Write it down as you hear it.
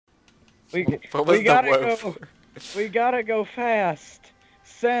We What was we the gotta whoa go. for? We gotta go fast.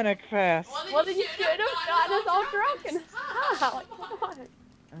 Sonic fast. Well, then you should have gotten us all drunk and high. Like, come on.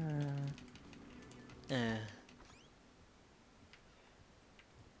 Eh.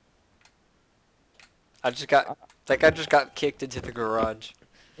 That guy just got kicked into the garage.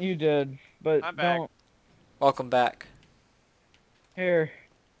 You did, but I'm back. don't. Welcome back. Here,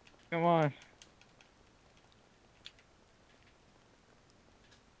 come on.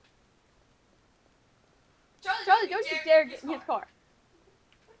 Charlie, don't you dare get in his car.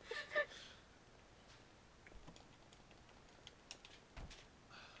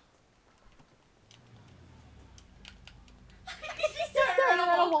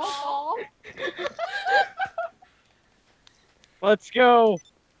 Let's go.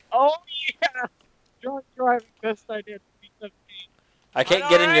 Oh yeah. Drunk driving, best idea. I can't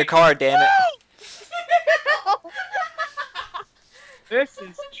get in your car, damn it. This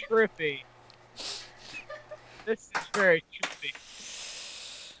is trippy. This is very trippy.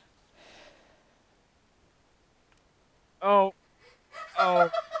 Oh. Oh.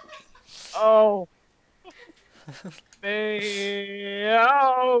 Oh.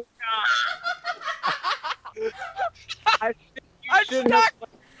 Oh God. I think you I'm should stuck! have.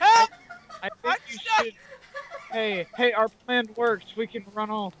 Help! I think I'm you stuck! should. Hey, our plan works. We can run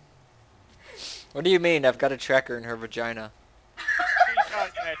off. What do you mean? I've got a tracker in her vagina. He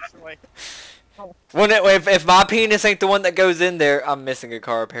does, actually. Well, if my penis ain't the one that goes in there, I'm missing a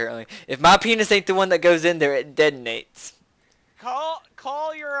car apparently. If my penis ain't the one that goes in there, it detonates.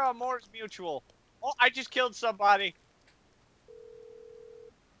 Call your Mors Mutual. Oh, I just killed somebody.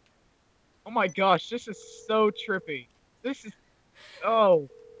 Oh my gosh, this is so trippy. This is. Oh.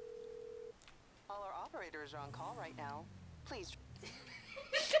 All our operators are on call right now. Please.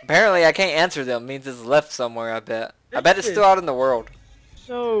 Apparently, I can't answer them. It means it's left somewhere. I bet. I bet it's still out in the world.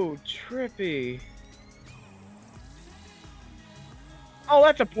 So trippy. Oh,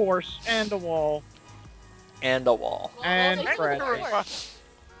 that's a Porsche and a wall And a wall. and Well, Fred.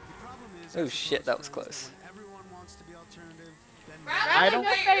 Oh shit, that was close. I don't.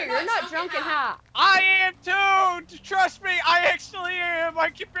 That's fair. You're not drunk and high. I am too! Trust me, I actually am! I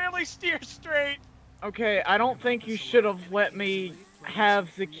can barely steer straight! Okay, I don't think you should have let me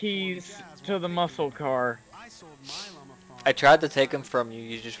have the keys to the muscle car. I tried to take them from you.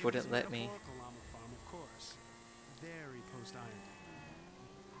 You just wouldn't let me.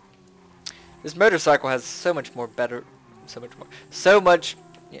 This motorcycle has so much more.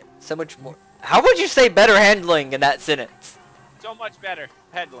 How would you say better handling in that sentence? So much better.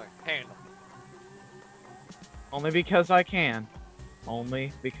 Handle. Only because I can.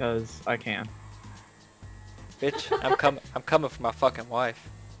 Only because I can. Bitch, I'm coming for my fucking wife.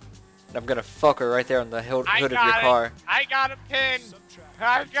 And I'm gonna fuck her right there on the hood of your got it. car. I got him pinned!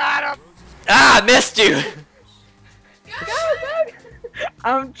 I got him! Ah, I missed you! Go.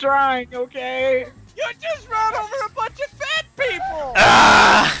 I'm trying, okay? You just ran over a bunch of fat people!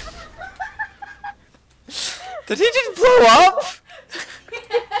 Ah! Did he just blow up?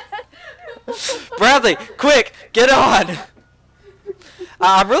 Bradley, quick, get on!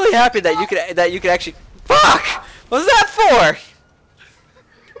 I'm really happy that you could actually. Fuck! What was that for?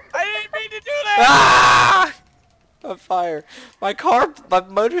 I didn't mean to do that! Ah! On fire. My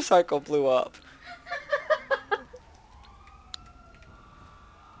motorcycle blew up.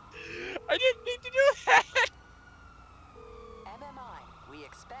 I didn't mean to do that! MMI, we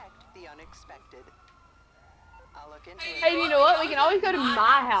expect the unexpected. I'll look into it. Hey, you know what? We can always go to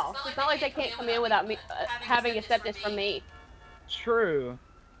my house. It's not like they can't come in without me having acceptance from me. True.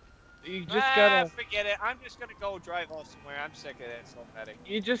 You just gotta. Forget it. I'm just gonna go drive off somewhere. I'm sick of that so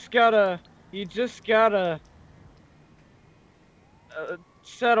You just gotta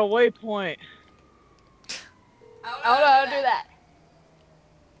set a waypoint. Oh no, don't do that.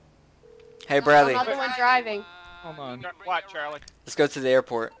 Hey Bradley, I'm not the one driving. Hold on. What, Charlie? let's go to the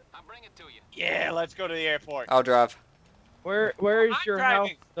airport. I'll bring it to you. Yeah, let's go to the airport. I'll drive. Where is I'm your driving.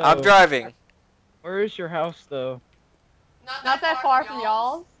 house though? I'm driving. Where is your house though? Not that far from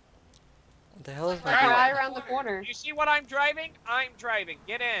y'all's. What the hell is my Like door? right around the corner. You see what I'm driving? I'm driving.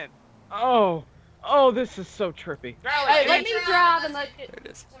 Get in. Oh, this is so trippy. Charlie, Hey, get let in. me drive and let you There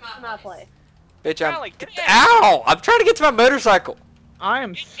it is. to my place. Bitch, Charlie, get in. Ow! I'm trying to get to my motorcycle. I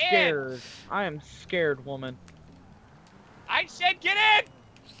am Get in. scared. I am scared, woman. I said get in!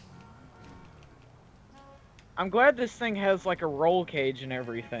 I'm glad this thing has like a roll cage and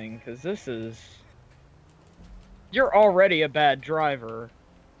everything, cause this is. You're already a bad driver.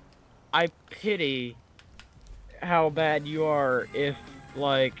 I pity how bad you are if,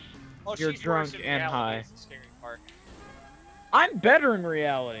 like, Oh, you're she's drunk worse in and reality, high. is the scary part. I'm better in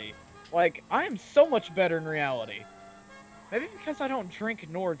reality. Like, I am so much better in reality. Maybe because I don't drink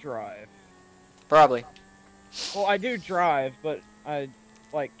nor drive. Probably. Well, I do drive, but I,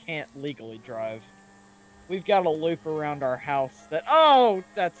 like, can't legally drive. We've got a loop around our house that... Oh,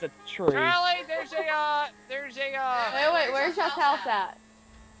 that's a tree. Charlie, there's a Wait, where's y'all's house at?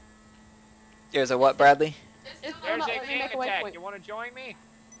 There's a what, Bradley? It's still there's not a letting me gang make a attack. waypoint. You want to join me?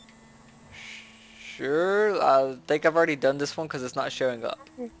 Sure. I think I've already done this one because it's not showing up.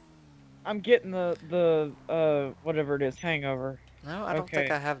 I'm getting the whatever it is, hangover. No, I don't Okay.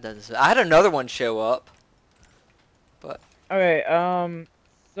 think I have done this. I had another one show up. Okay,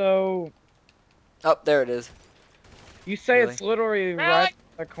 so... Oh, there it is. You say Really? it's literally Really? right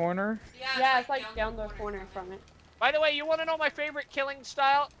at the corner? Yeah, it's like down the corner from it. By the way, you want to know my favorite killing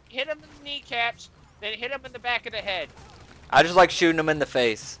style? Hit him in the kneecaps, then hit him in the back of the head. I just like shooting them in the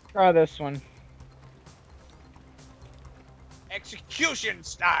face. Try this one. Execution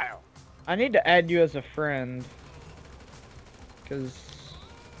style. I need to add you as a friend. Because...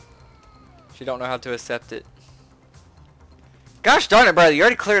 She don't know how to accept it. Gosh darn it, brother! You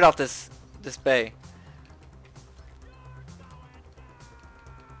already cleared out this bay.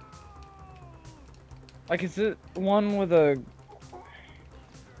 Like, is it one with a...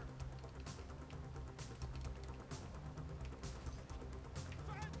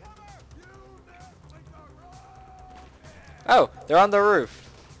 Oh, they're on the roof.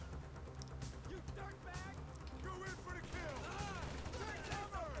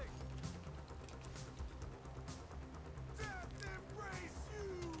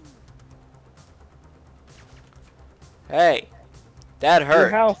 Hey, that Your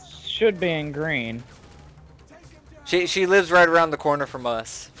hurt. house should be in green. She lives right around the corner from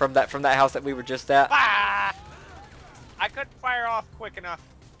us, from that house that we were just at. Ah! I couldn't fire off quick enough.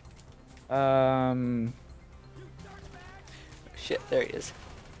 Shit, there he is.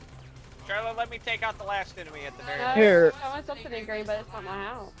 Charlotte, let me take out the last enemy at the very No, end. Here. I want something in green, but it's not my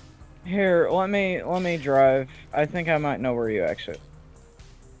house. Here, let me drive. I think I might know where you exit.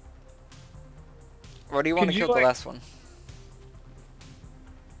 Or do you want to Could you, kill the like- last one?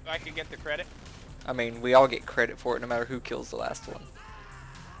 I can get the credit. I mean, we all get credit for it no matter who kills the last one.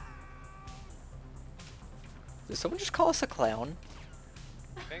 Did someone just call us a clown?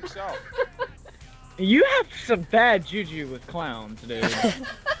 I think so. You have some bad juju with clowns, dude.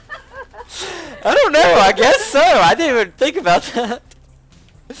 I don't know, I guess so. I didn't even think about that.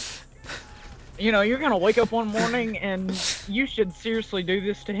 You know, you're gonna wake up one morning and you should seriously do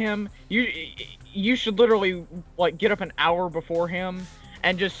this to him. You should literally, like, get up an hour before him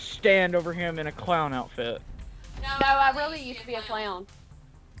and just stand over him in a clown outfit. No, I really used to be a clown.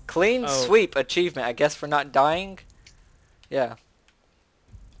 Clean Oh. sweep achievement, I guess, for not dying. Yeah.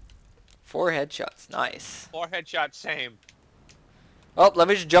 4 headshots, nice. 4 headshots, same. Oh, let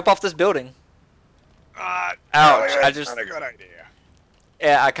me just jump off this building. Ouch! I just- Not a good idea.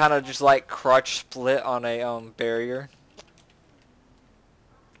 Yeah, I kind of just like crotch split on a barrier.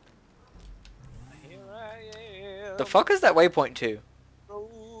 Here I am. The fuck is that waypoint to?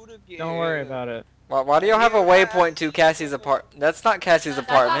 Don't worry about it. Why do y'all have a waypoint to Cassie's apartment? That's not Cassie's That's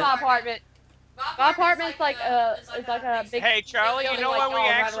not apartment. my apartment. My apartment's like a big. Hey, Charlie, you building, know like, where we all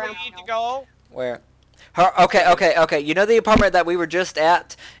right actually around need my to go? Where? Okay. You know the apartment that we were just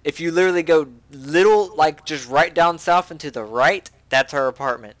at? If you literally go little, like just right down south and to the right, that's her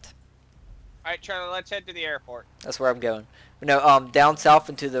apartment. Alright, Charlie, let's head to the airport. That's where I'm going. No, down south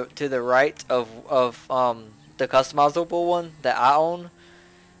and to the right of the customizable one that I own,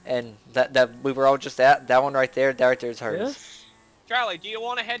 and that we were all just at. That one right there. That right there is hers. This? Charlie, do you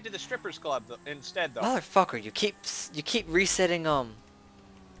want to head to the strippers club instead, though? Motherfucker, you keep resetting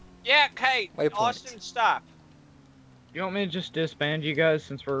Yeah, hey, Waypoint. Austin, stop. You want me to just disband you guys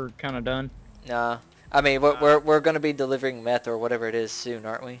since we're kind of done? Nah. I mean, we're gonna be delivering meth or whatever it is soon,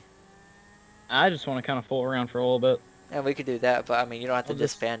 aren't we? I just want to kind of fool around for a little bit. Yeah, we could do that, but I mean, you don't have to I'll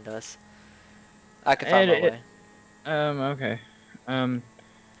just- disband us. I can find my And way. Okay. I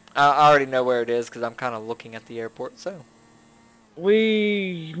already know where it is because I'm kind of looking at the airport. So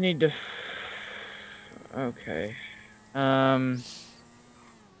We need to... Okay.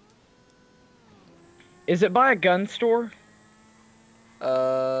 Is it by a gun store?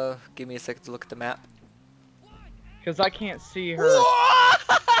 give me a second to look at the map. Because I can't see her.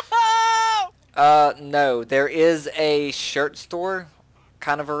 Whoa! No, there is a shirt store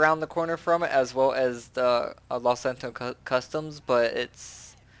kind of around the corner from it, as well as the Los Santos Customs, but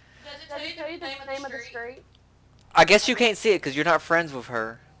it's... Does it tell you the name of the street? I guess you can't see it because you're not friends with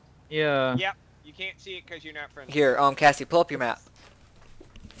her. Yeah. Yep, you can't see it because you're not friends. Here, Cassie, pull up your map.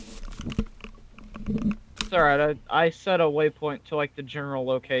 It's alright. I set a waypoint to like the general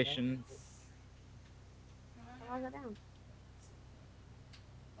location. Why is it down?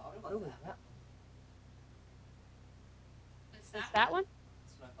 It's that one?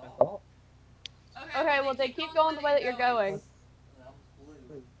 Okay, well then keep going the way that you're going.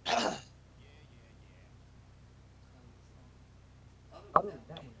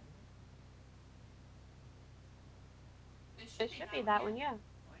 It should be that one, yeah.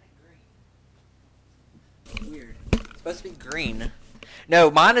 Weird. It's supposed to be green. No,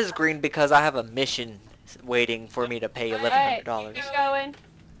 mine is green because I have a mission waiting for me to pay Alright, $1,100. keep going.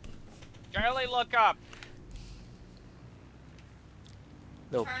 Charlie, look up.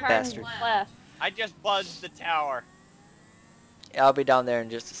 Little Turn bastard. left. I just buzzed the tower. I'll be down there in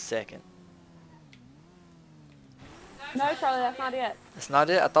just a second. No, Charlie, that's not it. That's not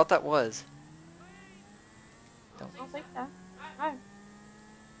it? I thought that was. I don't think so. No.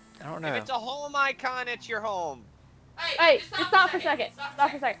 I don't know. If it's a home icon, it's your home. Hey, just stop for a second. Stop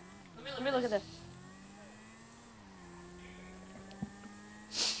for a second. Let me look at this.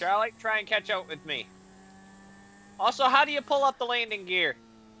 Charlie, try and catch up with me. Also, how do you pull up the landing gear?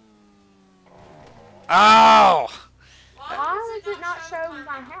 Oh! Why does it not show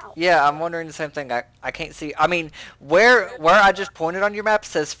my house? Yeah, I'm wondering the same thing. I can't see. I mean, where I just pointed on your map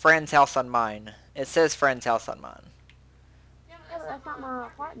says friend's house on mine. It says friend's house on mine. Yeah, but that's not my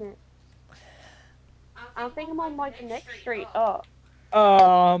apartment. I think I'm on like the next street up.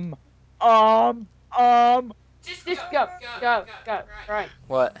 Just go. Right.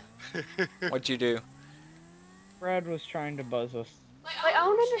 What? What'd you do? Brad was trying to buzz us. Like, I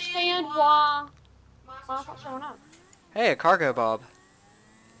don't understand why it's not showing up. Hey, a cargo bob.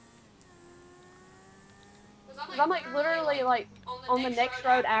 Cause I'm like literally like on the next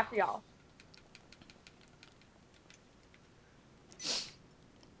road after y'all.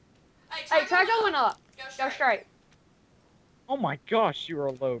 Hey, try going up. Go straight. Oh my gosh, you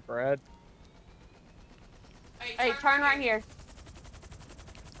were low, Brad. Hey, turn right here.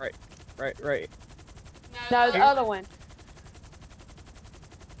 Right. No, the other one.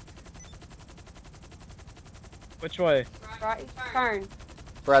 Which way? Right. Turn.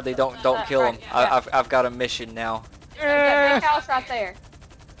 Bradley, don't kill him. Right, I've got a mission now. There's that big house right there.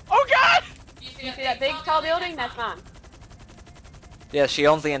 Oh God! You see that big tall building? That's mine. Yeah, she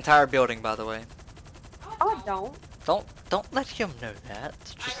owns the entire building, by the way. Oh, I don't. Don't let him know that.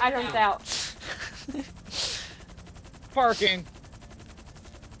 Just... I jumped out. Parking.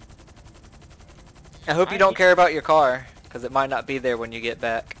 I hope you don't care about your car, because it might not be there when you get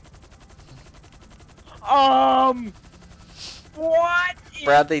back. What?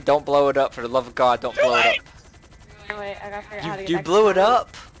 Bradley, don't blow it up. For the love of God, don't blow it up. Wait, I gotta figure out how to get You back blew to it mine.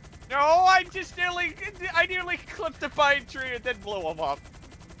 up. No, I nearly clipped a pine tree and then blew him up.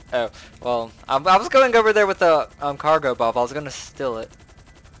 Oh, well, I was going over there with the cargo bob. I was gonna steal it.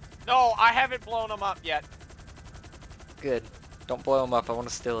 No, I haven't blown him up yet. Good. Don't blow him up. I want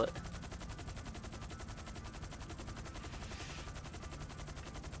to steal it.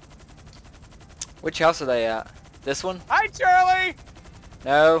 Which house are they at? This one? Hi, Charlie!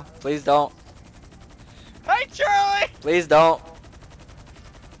 No, please don't. Hi, Charlie! Please don't.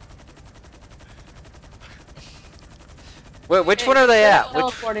 Wait, which one are they at?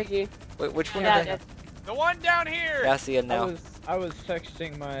 Teleported you. Which one Yeah, are they I at? did. The one down here! Yeah, I see it now. I was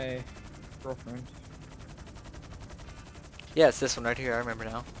texting my girlfriend. Yeah, it's this one right here. I remember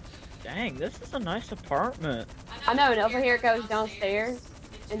now. Dang, this is a nice apartment. I know, and over here it goes downstairs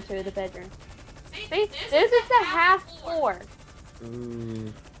into the bedroom. See, this is the half floor.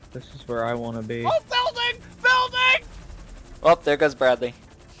 Ooh, this is where I want to be. Oh, building! Building! Oh, there goes Bradley.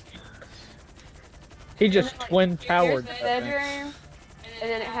 He just twin Here's towered. the that thing. bedroom, and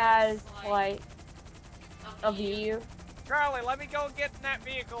then it has like a view Charlie, let me go get in that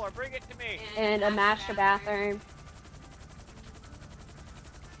vehicle or bring it to me. and a master bathroom.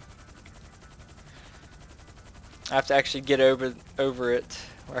 I have to actually get over it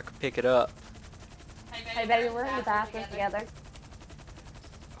where I can pick it up. Hey baby, we're in the bathroom together.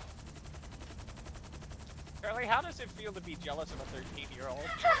 Charlie, how does it feel to be jealous of a 13-year-old?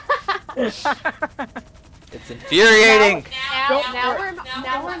 It's infuriating. Now we're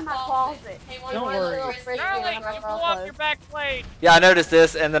in my closet. Don't worry. Charlie, you blew up your back plate! Yeah, I noticed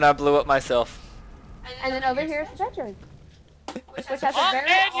this, and then I blew up myself. And then over here is the bedroom, which has a Oh, very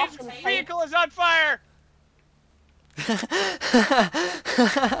and awesome his place. vehicle is on fire! And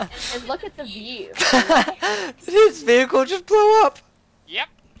look at the view. His vehicle just blew up. Yep.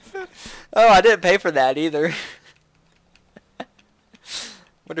 Oh, I didn't pay for that either.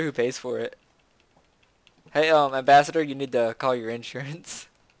 Wonder who pays for it. Hey, Ambassador, you need to call your insurance.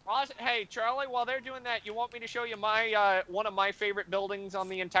 Awesome. Hey, Charlie, while they're doing that, you want me to show you my one of my favorite buildings on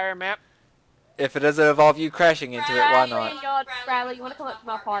the entire map? If it doesn't involve you crashing into it, why not? Bradley, you want to come up to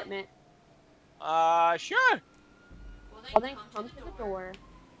my apartment? Sure. Well, then come to the door.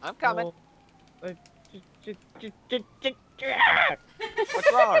 I'm coming. Well,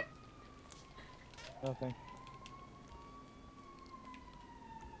 What's wrong? nothing.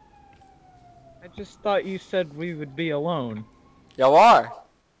 I just thought you said we would be alone. Y'all are.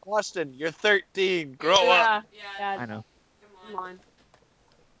 Austin, you're 13. Grow up. Yeah. I know. Come on.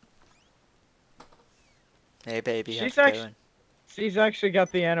 Hey, baby, how's She's it actually, going? she's actually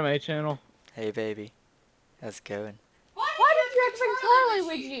got the anime channel. Hey, baby, how's it going? Why did you have to bring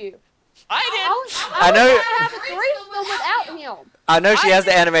Charlie with you? I know- I have a threesome without him. I know she has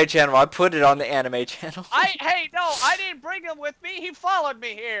the anime channel. I put it on the anime channel. Hey, no, I didn't bring him with me. He followed me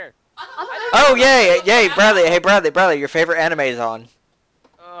here. Oh, yay, Bradley. Hey, Bradley, your favorite anime is on.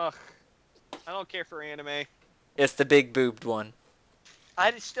 Ugh. I don't care for anime. It's the big boobed one.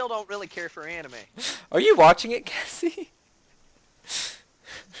 I still don't really care for anime. Are you watching it, Cassie?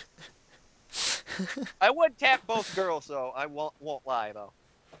 I would tap both girls though. I won't lie though.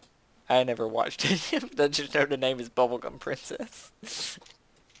 I never watched any of them. I just know the name is Bubblegum Princess.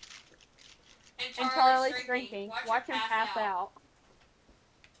 And Charlie's drinking. Watch him pass out.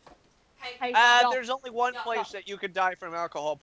 Hey, There's only one place that you could die from alcohol